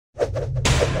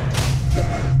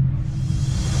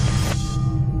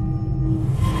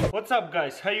What's up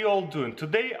guys, how you all doing?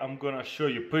 Today I'm gonna show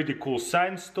you pretty cool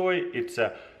science toy. It's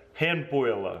a hand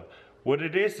boiler. What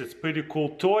it is, it's pretty cool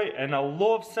toy and I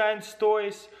love science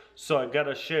toys, so I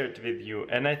gotta share it with you.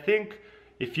 And I think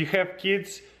if you have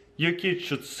kids, your kids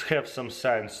should have some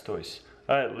science toys.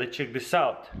 Alright, let's check this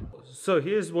out. So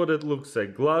here's what it looks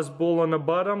like. Glass bowl on the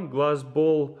bottom, glass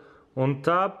bowl on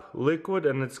top, liquid,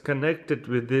 and it's connected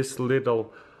with this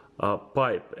little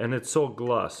pipe, and it's all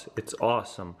glass. It's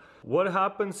awesome. What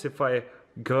happens if I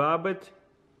grab it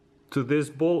to this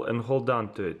bowl and hold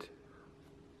on to it?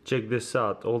 Check this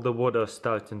out. All the water is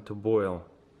starting to boil.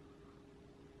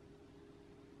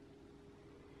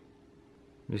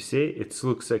 You see, it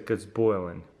looks like it's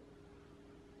boiling.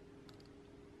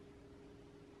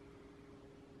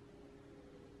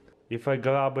 If I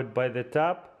grab it by the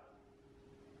top,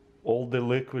 all the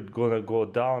liquid gonna go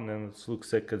down and it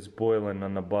looks like it's boiling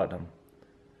on the bottom.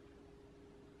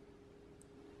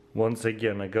 Once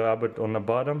again, I grab it on the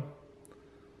bottom.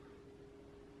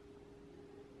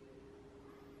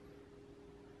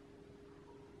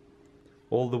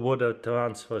 All the water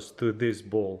transfers to this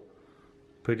bowl.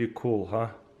 Pretty cool, huh?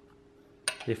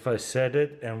 If I set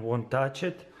it and won't touch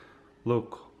it,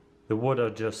 look, the water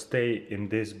just stay in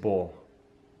this bowl,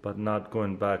 but not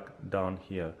going back down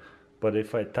here. But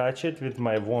if I touch it with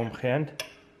my warm hand,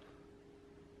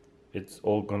 it's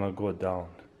all gonna go down.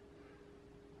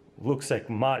 Looks like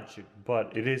magic,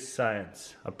 but it is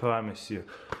science, I promise you.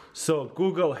 So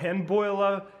Google hand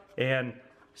boiler and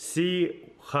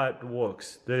see how it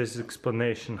works. There is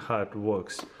explanation how it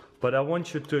works. But I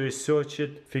want you to research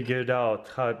it, figure it out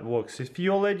how it works. If you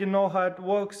already know how it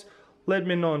works, let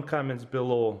me know in comments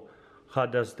below how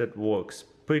does that works.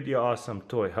 Pretty awesome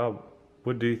toy.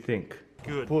 What do you think?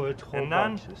 Good. Put whole And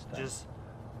then bunches down. just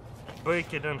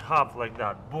break it in half like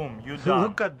that. Boom, you done.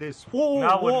 Look at this. Whoa,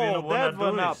 Now what we whoa, wanna that do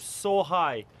went up is so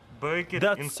high. Break it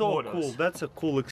in That's so quarters. cool. That's a cool